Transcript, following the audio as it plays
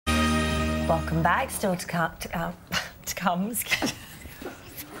Welcome back. Still to come. Cums.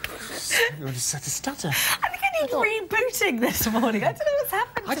 You just had to stutter. I think I need rebooting this morning. I don't know what's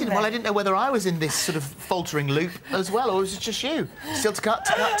happened to me. Well, I didn't know whether I was in this sort of faltering loop as well, or was it just you? Still to cut.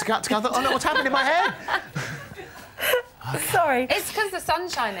 I thought, oh no, what's happening in my head? Sorry. It's because the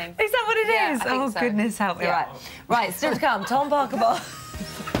sun's shining. Is that what it is? Oh, so. Goodness help me. Yeah. Right, still to come. Tom Parker Bowles.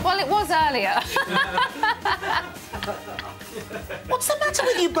 Well, it was earlier. What's the matter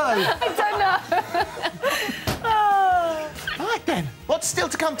with you both? I don't know. Oh. Right then, what's still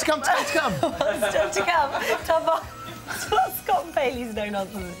to come? Still to come. Tom Parker. Scott and Bailey's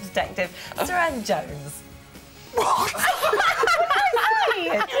no-nonsense detective, Sir Anne Jones. What? Did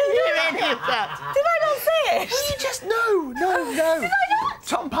You didn't hear any of that. I not say it? You just no. Did I not?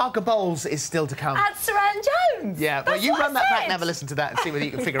 Tom Parker Bowles is still to come. At Sir Anne Jones. Yeah, well, you run that back and have a listen to that and see whether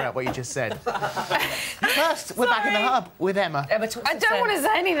you can figure out what you just said. First, we're back in the hub with Emma. I don't want to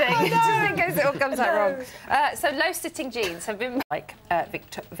say anything, just in case it all comes out wrong. So low-sitting jeans have been like That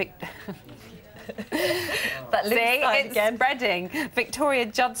it's again. spreading. Victoria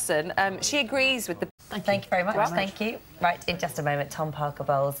Judson, she agrees with the... Thank you very much. Thank you. Right, in just a moment, Tom Parker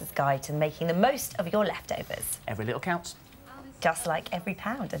Bowles' guide to making the most of your leftovers. Every little counts. Just like every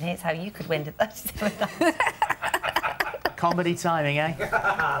pound. And here's how you could win the 37. Comedy timing, eh?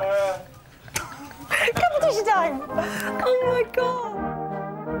 Competition time! Oh, my God.